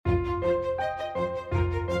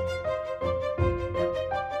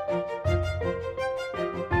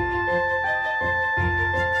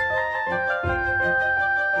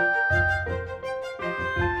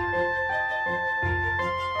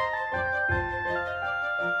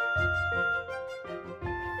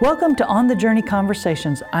Welcome to On the Journey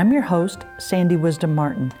Conversations. I'm your host, Sandy Wisdom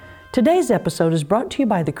Martin. Today's episode is brought to you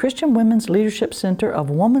by the Christian Women's Leadership Center of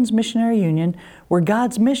Women's Missionary Union, where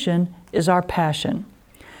God's mission is our passion.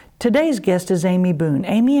 Today's guest is Amy Boone.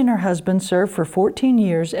 Amy and her husband served for 14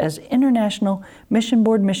 years as International Mission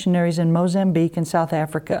Board missionaries in Mozambique and South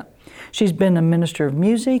Africa. She's been a minister of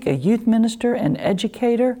music, a youth minister, and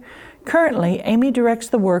educator. Currently, Amy directs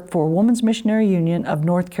the work for Women's Missionary Union of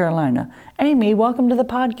North Carolina. Amy, welcome to the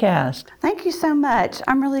podcast. Thank you so much.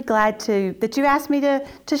 I'm really glad that you asked me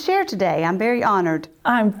to share today. I'm very honored.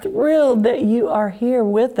 I'm thrilled that you are here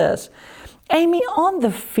with us. Amy, on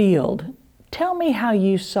the field, tell me how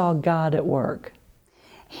you saw God at work.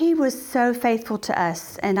 He was so faithful to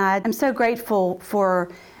us, and I'm so grateful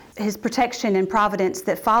for His protection and providence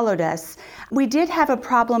that followed us. We did have a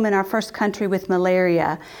problem in our first country with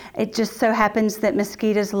malaria. It just so happens that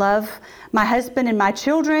mosquitoes love my husband and my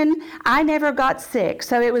children. I never got sick,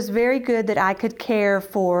 so it was very good that I could care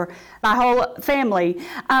for my whole family.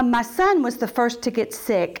 My son was the first to get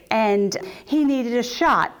sick, and he needed a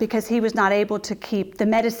shot because he was not able to keep the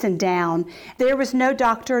medicine down. There was no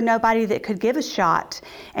doctor, nobody that could give a shot.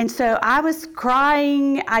 And so I was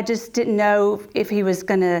crying. I just didn't know if he was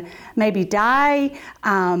going to maybe die.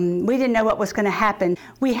 We didn't know what was going to happen.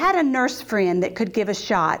 We had a nurse friend that could give a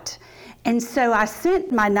shot. And so I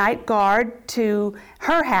sent my night guard to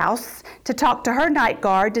her house to talk to her night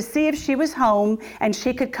guard to see if she was home and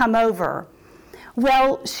she could come over.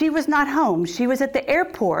 Well, she was not home. She was at the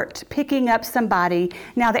airport picking up somebody.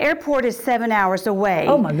 Now, the airport is 7 hours away.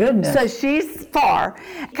 Oh, my goodness. So she's far.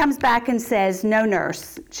 Comes back and says, no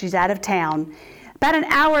nurse. She's out of town. About an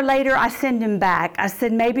hour later, I send him back. I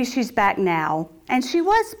said, maybe she's back now. And she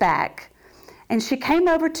was back. And she came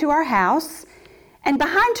over to our house. And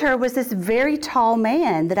behind her was this very tall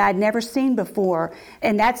man that I'd never seen before.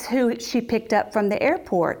 And that's who she picked up from the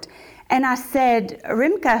airport. And I said,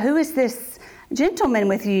 Rimka, who is this gentleman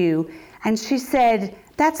with you? And she said,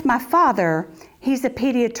 that's my father. He's a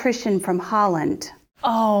pediatrician from Holland.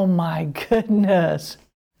 Oh, my goodness.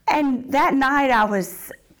 And that night I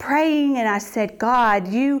was praying and I said, God,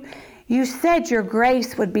 you said your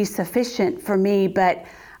grace would be sufficient for me, but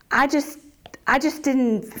I just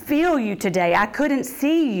didn't feel you today. I couldn't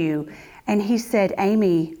see you. And he said,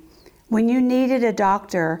 Amy, when you needed a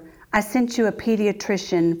doctor, I sent you a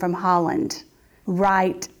pediatrician from Holland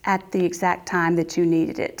right at the exact time that you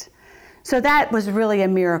needed it. So that was really a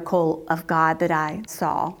miracle of God that I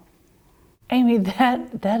saw. Amy,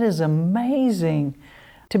 that is amazing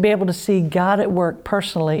to be able to see God at work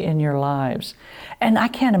personally in your lives. And I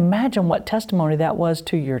can't imagine what testimony that was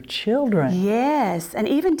to your children. Yes, and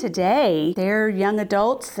even today, they're young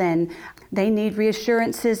adults and they need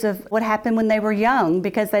reassurances of what happened when they were young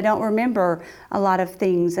because they don't remember a lot of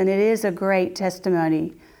things, and it is a great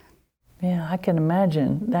testimony. Yeah, I can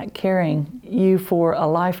imagine that carrying you for a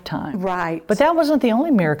lifetime. Right. But that wasn't the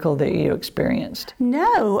only miracle that you experienced.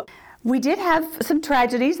 No. We did have some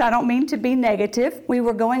tragedies. I don't mean to be negative. We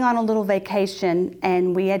were going on a little vacation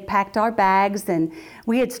and we had packed our bags and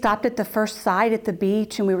we had stopped at the first site at the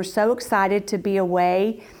beach and we were so excited to be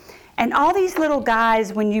away. And all these little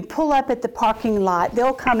guys, when you pull up at the parking lot,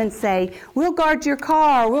 they'll come and say, we'll guard your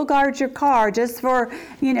car just for,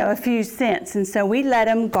 a few cents. And so we let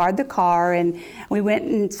them guard the car and we went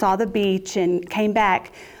and saw the beach and came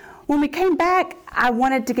back. When we came back, I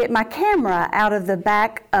wanted to get my camera out of the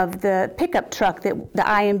back of the pickup truck that the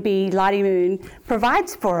IMB Lottie Moon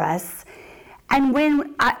provides for us. And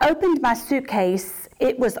when I opened my suitcase,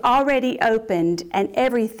 it was already opened and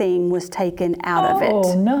everything was taken out of it.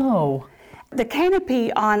 Oh, no. The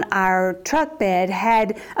canopy on our truck bed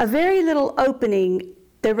had a very little opening.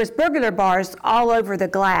 There was burglar bars all over the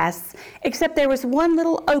glass, except there was one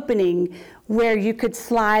little opening where you could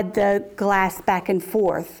slide the glass back and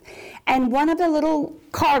forth. And one of the little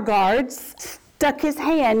car guards stuck his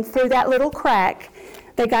hand through that little crack.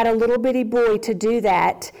 They got a little bitty boy to do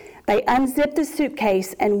that. They unzipped the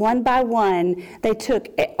suitcase, and one by one, they took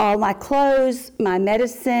all my clothes, my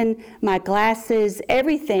medicine, my glasses,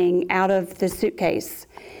 everything out of the suitcase.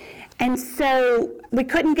 And so we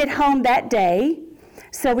couldn't get home that day,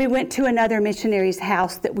 so we went to another missionary's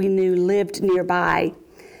house that we knew lived nearby.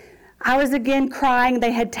 I was again crying.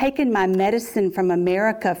 They had taken my medicine from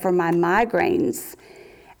America for my migraines.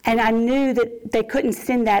 And I knew that they couldn't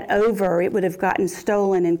send that over. It would have gotten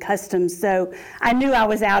stolen in customs. So I knew I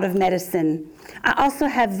was out of medicine. I also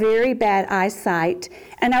have very bad eyesight,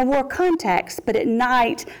 and I wore contacts, but at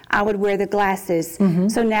night I would wear the glasses.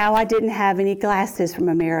 So now I didn't have any glasses from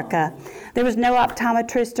America. There was no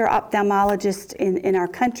optometrist or ophthalmologist in our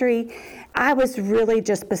country. I was really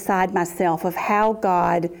just beside myself of how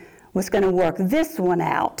God was going to work this one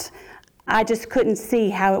out. I just couldn't see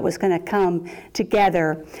how it was going to come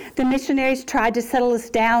together. The missionaries tried to settle us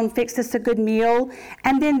down, fix us a good meal,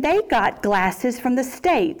 and then they got glasses from the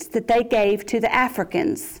States that they gave to the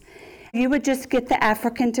Africans. You would just get the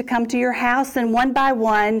African to come to your house, and one by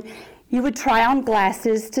one, you would try on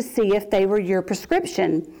glasses to see if they were your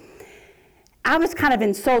prescription. I was kind of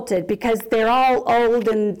insulted because they're all old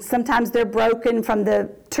and sometimes they're broken from the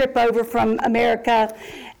trip over from America.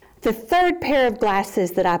 The third pair of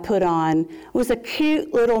glasses that I put on was a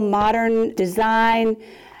cute little modern design,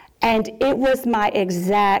 and it was my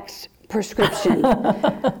exact prescription.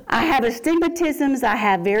 I have astigmatisms, I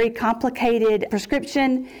have very complicated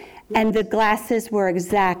prescription, and the glasses were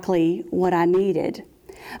exactly what I needed.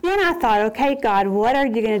 Then I thought, okay, God, what are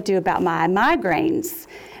you going to do about my migraines?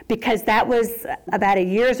 Because that was about a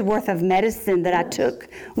year's worth of medicine that I took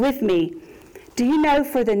with me. Do you know,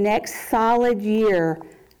 for the next solid year,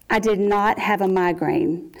 I did not have a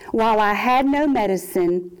migraine. While I had no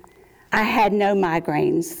medicine, I had no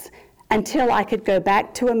migraines until I could go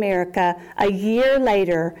back to America a year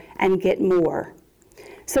later and get more.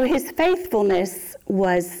 So his faithfulness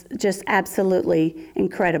was just absolutely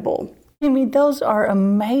incredible. I mean, those are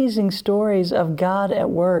amazing stories of God at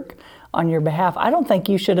work on your behalf. I don't think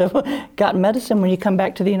you should have gotten medicine when you come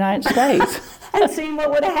back to the United States. And seen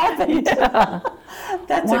what would have happened. Yeah.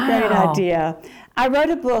 That's a great idea. I wrote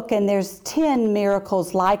a book, and there's 10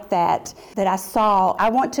 miracles like that I saw. I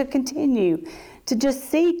want to continue to just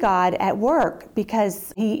see God at work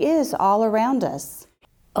because He is all around us.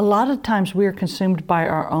 A lot of times we are consumed by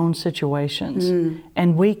our own situations,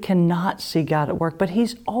 and we cannot see God at work, but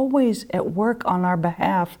He's always at work on our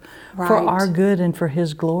behalf for our good and for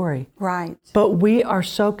His glory. Right. But we are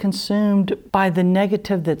so consumed by the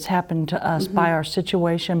negative that's happened to us, by our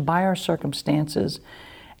situation, by our circumstances,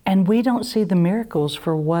 and we don't see the miracles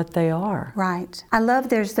for what they are. Right. I love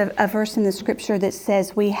there's a verse in the scripture that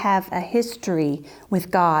says we have a history with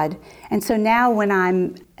God. And so now when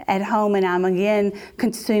I'm at home and I'm again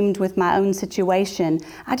consumed with my own situation,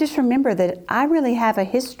 I just remember that I really have a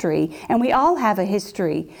history, and we all have a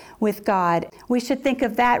history with God. We should think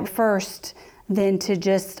of that first than to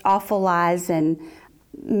just awfulize and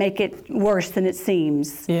make it worse than it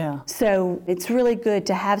seems. Yeah. So it's really good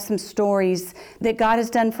to have some stories that God has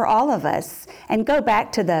done for all of us and go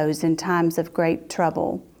back to those in times of great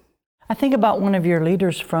trouble. I think about one of your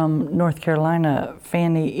leaders from North Carolina,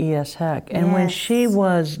 Fannie E.S. Heck, and when she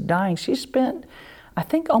was dying, she spent, I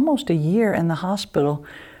think, almost a year in the hospital,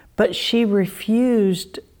 but she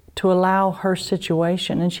refused to allow her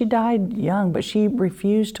situation, and she died young, but she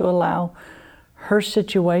refused to allow her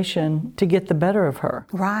situation to get the better of her.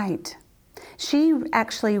 Right. She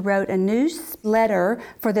actually wrote a newsletter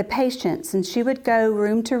for the patients, and she would go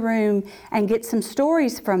room to room and get some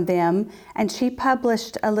stories from them, and she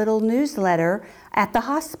published a little newsletter at the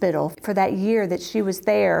hospital for that year that she was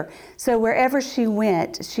there. So wherever she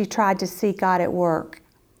went, she tried to see God at work.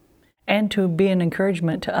 And to be an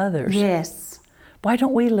encouragement to others. Yes. Why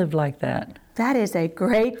don't we live like that? That is a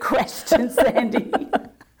great question, Sandy.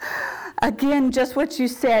 Again, just what you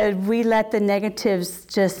said, we let the negatives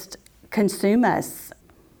just consume us.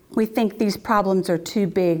 We think these problems are too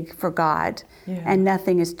big for God, and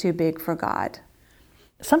nothing is too big for God.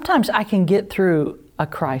 Sometimes I can get through a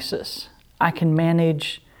crisis. I can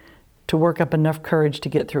manage to work up enough courage to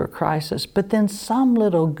get through a crisis, but then some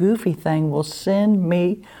little goofy thing will send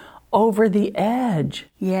me over the edge.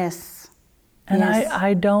 Yes. And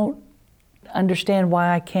I don't understand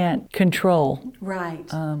why I can't control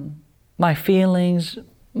my feelings,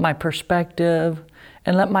 my perspective,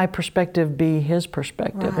 and let my perspective be His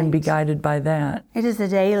perspective and be guided by that. It is a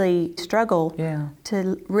daily struggle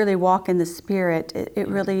to really walk in the Spirit. It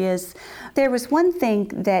really is. There was one thing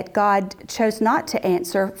that God chose not to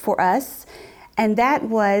answer for us, and that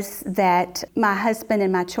was that my husband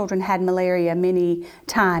and my children had malaria many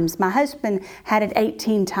times. My husband had it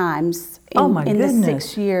 18 times in the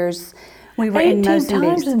 6 years we were in Mozambique. 18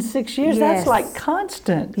 times in 6 years? Yes. That's like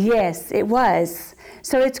constant. Yes, it was.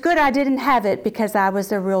 So it's good I didn't have it because I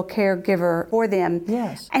was a real caregiver for them.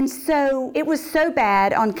 Yes. And so it was so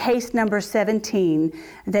bad on case number 17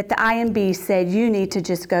 that the IMB said, you need to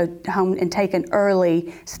just go home and take an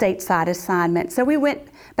early stateside assignment. So we went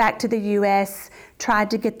back to the U.S., tried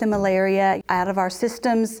to get the malaria out of our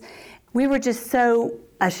systems. We were just so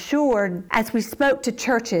assured as we spoke to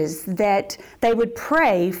churches that they would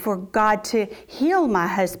pray for God to heal my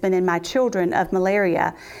husband and my children of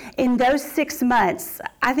malaria. In those 6 months,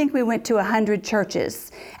 I think we went to 100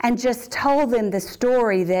 churches and just told them the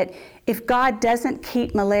story that if God doesn't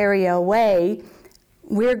keep malaria away,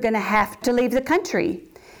 we're going to have to leave the country.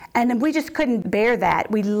 And we just couldn't bear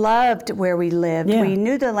that. We loved where we lived. Yeah. We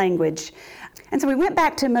knew the language. And so we went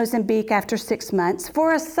back to Mozambique after 6 months.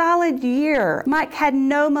 For a solid year, Mike had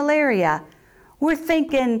no malaria. We're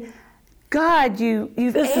thinking, God,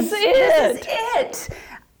 This is it.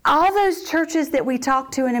 All those churches that we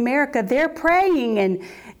talk to in America, they're praying and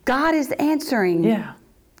God is answering. Yeah.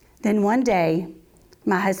 Then one day,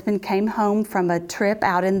 my husband came home from a trip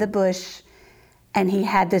out in the bush and he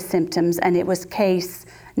had the symptoms, and it was case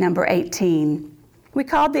number 18. We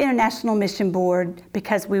called the International Mission Board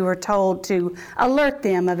because we were told to alert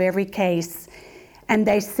them of every case. And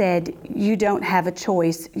they said, you don't have a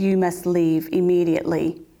choice. You must leave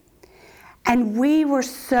immediately. And we were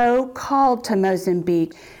so called to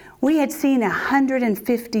Mozambique. We had seen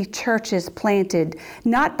 150 churches planted,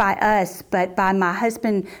 not by us, but by my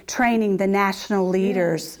husband training the national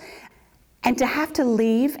leaders. Yeah. And to have to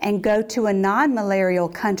leave and go to a non-malarial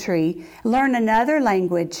country, learn another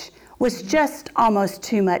language, was just almost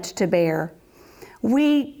too much to bear.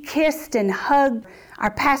 We kissed and hugged our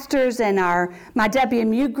pastors and my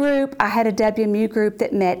WMU group. I had a WMU group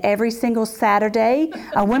that met every single Saturday,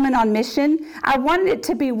 Women on Mission. I wanted it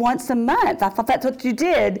to be once a month. I thought that's what you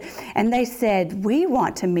did. And they said, we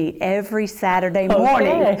want to meet every Saturday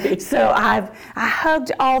morning. Okay. So I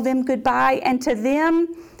hugged all them goodbye, and to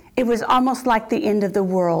them, it was almost like the end of the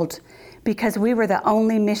world, because we were the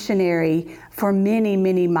only missionary for many,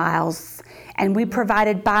 many miles. And we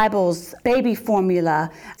provided Bibles, baby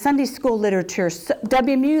formula, Sunday school literature,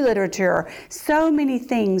 WMU literature, so many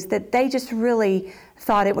things that they just really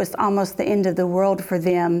thought it was almost the end of the world for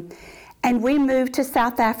them. And we moved to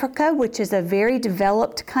South Africa, which is a very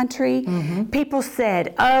developed country. Mm-hmm. People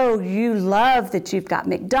said, oh, you love that you've got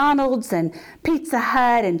McDonald's and Pizza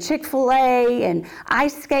Hut and Chick-fil-A and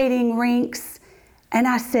ice skating rinks. And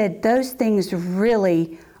I said, those things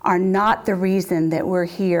really are not the reason that we're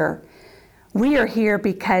here. We are here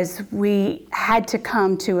because we had to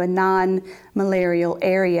come to a non-malarial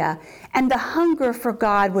area. And the hunger for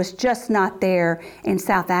God was just not there in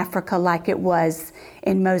South Africa like it was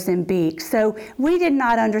in Mozambique. So we did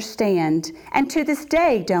not understand, and to this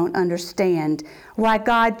day don't understand, why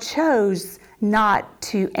God chose not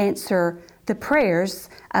to answer the prayers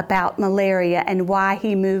about malaria and why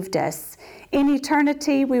He moved us. In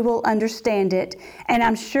eternity, we will understand it, and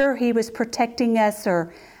I'm sure He was protecting us,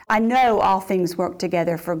 or I know all things work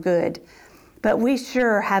together for good. But we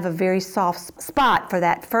sure have a very soft spot for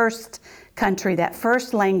that first country, that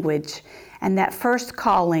first language, and that first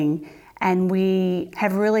calling. And we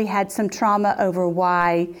have really had some trauma over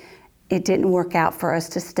why it didn't work out for us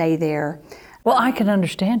to stay there. Well, I can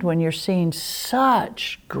understand when you're seeing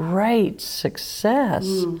such great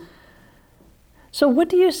success. So what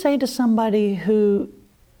do you say to somebody who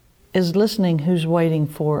is listening who's waiting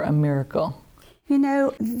for a miracle? You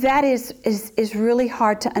know, that is really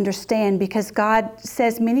hard to understand, because God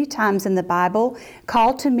says many times in the Bible,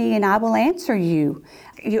 call to me and I will answer you.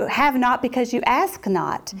 You have not because you ask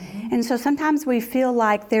not. Mm-hmm. And so sometimes we feel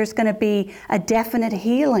like there's going to be a definite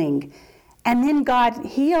healing. And then God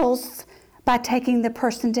heals by taking the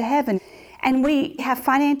person to heaven. And we have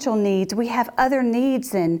financial needs. We have other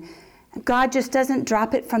needs, and God just doesn't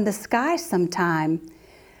drop it from the sky sometime.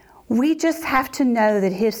 We just have to know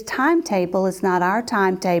that His timetable is not our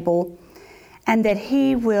timetable, and that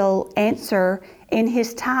He will answer in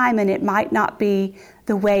His time, and it might not be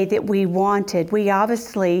the way that we wanted. We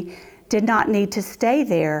obviously did not need to stay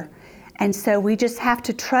there, and so we just have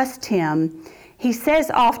to trust Him. He says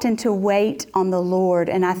often to wait on the Lord,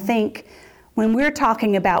 and I think when we're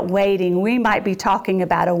talking about waiting, we might be talking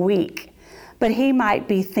about a week, but He might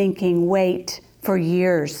be thinking, wait for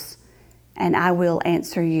years, and I will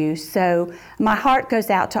answer you. So my heart goes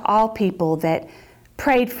out to all people that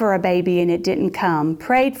prayed for a baby and it didn't come,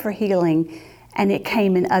 prayed for healing and it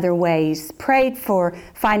came in other ways, prayed for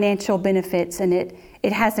financial benefits and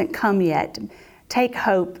it hasn't come yet. Take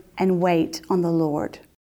hope and wait on the Lord.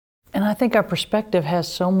 And I think our perspective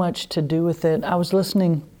has so much to do with it. I was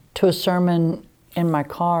listening to a sermon in my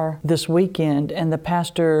car this weekend, and the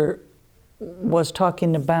pastor was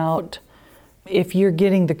talking about if you're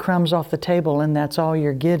getting the crumbs off the table and that's all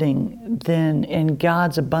you're getting, then in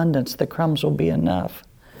God's abundance, the crumbs will be enough.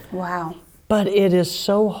 Wow. But it is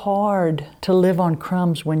so hard to live on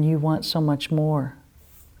crumbs when you want so much more.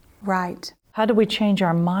 Right. How do we change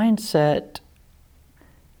our mindset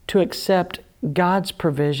to accept God's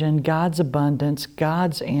provision, God's abundance,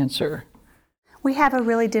 God's answer? We have a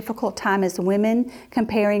really difficult time as women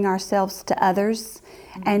comparing ourselves to others.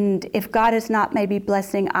 And if God is not maybe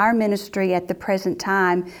blessing our ministry at the present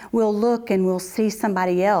time, we'll look and we'll see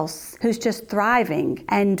somebody else who's just thriving.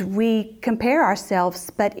 And we compare ourselves,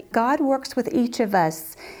 but God works with each of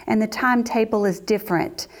us, and the timetable is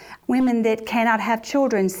different. Women that cannot have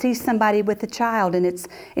children see somebody with a child, and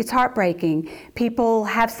it's heartbreaking. People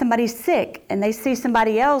have somebody sick, and they see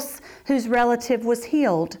somebody else whose relative was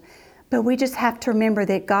healed. But we just have to remember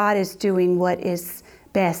that God is doing what is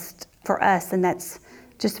best for us, and that's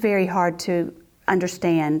just very hard to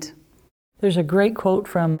understand. There's a great quote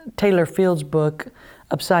from Taylor Field's book,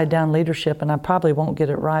 Upside Down Leadership, and I probably won't get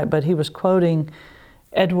it right, but he was quoting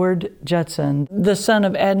Edward Judson, the son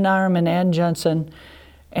of Adoniram and Ann Judson,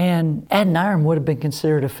 and Adoniram would have been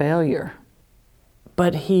considered a failure.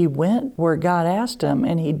 But he went where God asked him,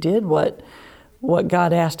 and he did what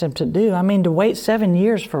God asked him to do. I mean, to wait 7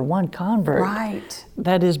 years for one convert, Right.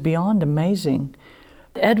 That is beyond amazing.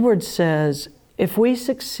 Edward says, if we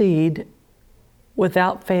succeed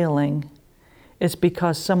without failing, it's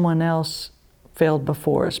because someone else failed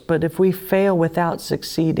before us. But if we fail without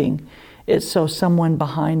succeeding, it's so someone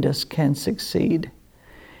behind us can succeed.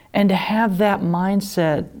 And to have that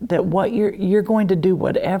mindset that what you're going to do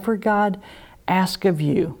whatever God asks of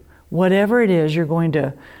you, whatever it is, you're going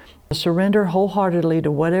to surrender wholeheartedly to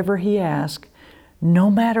whatever He asks, no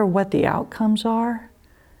matter what the outcomes are.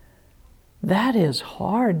 That is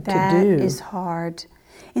hard to do. That is hard.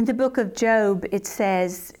 In the book of Job, it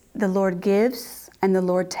says, the Lord gives and the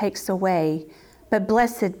Lord takes away, but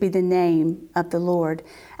blessed be the name of the Lord.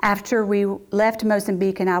 After we left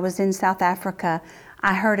Mozambique and I was in South Africa,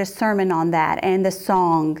 I heard a sermon on that and the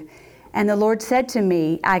song. And the Lord said to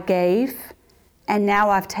me, I gave, and now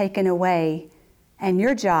I've taken away. And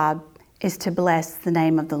your job is to bless the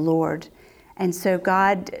name of the Lord. And so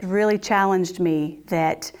God really challenged me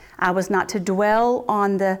that I was not to dwell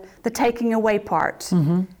on the taking away part,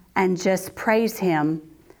 and just praise Him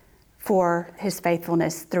for His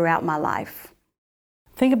faithfulness throughout my life.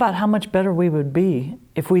 Think about how much better we would be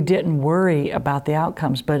if we didn't worry about the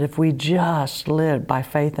outcomes, but if we just lived by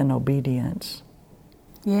faith and obedience.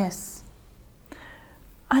 Yes.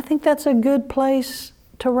 I think that's a good place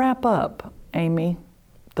to wrap up, Amy.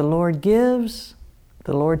 The Lord gives,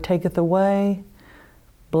 the Lord taketh away.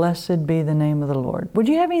 Blessed be the name of the Lord. Would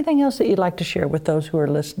you have anything else that you'd like to share with those who are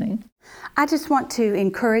listening? I just want to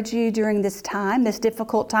encourage you during this time, this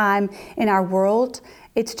difficult time in our world.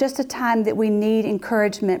 It's just a time that we need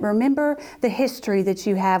encouragement. Remember the history that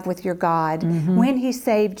you have with your God, when He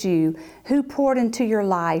saved you, who poured into your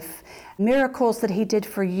life, miracles that He did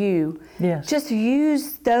for you. Yes. Just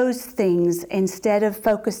use those things instead of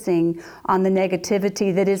focusing on the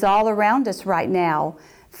negativity that is all around us right now.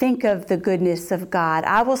 Think of the goodness of God.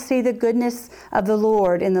 I will see the goodness of the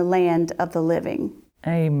Lord in the land of the living.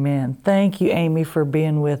 Amen. Thank you, Amy, for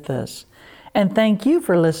being with us. And thank you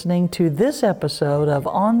for listening to this episode of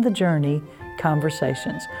On the Journey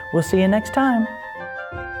Conversations. We'll see you next time.